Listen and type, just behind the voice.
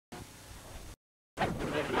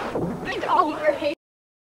Oliver hates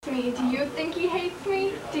me. Do you think he hates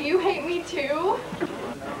me? Do you hate me too?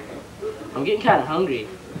 I'm getting kind of hungry.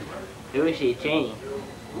 Maybe we should eat Janie.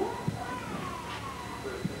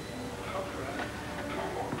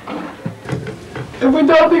 If we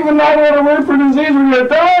don't think the 9-letter word for disease, we're gonna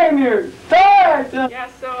die in here! Die! Yeah,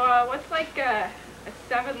 so what's like a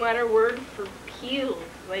 7-letter word for peeled?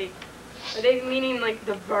 Like, are they meaning like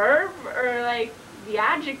the verb or like the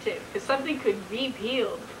adjective? Because something could be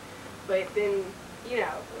peeled, but then, you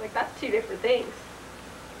know, like that's 2 different things.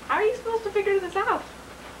 How are you supposed to figure this out?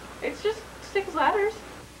 It's just 6 letters.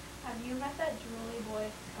 Have you met that drooly boy,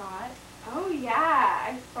 Scott? Oh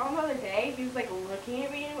yeah, I saw him the other day. He was like looking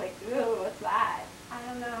at me and like, ooh, what's that? I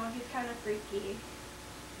don't know, he's kind of freaky.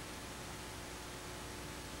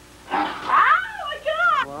 Ah, my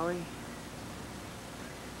God! Wally?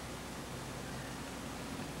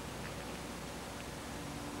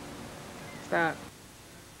 Stop.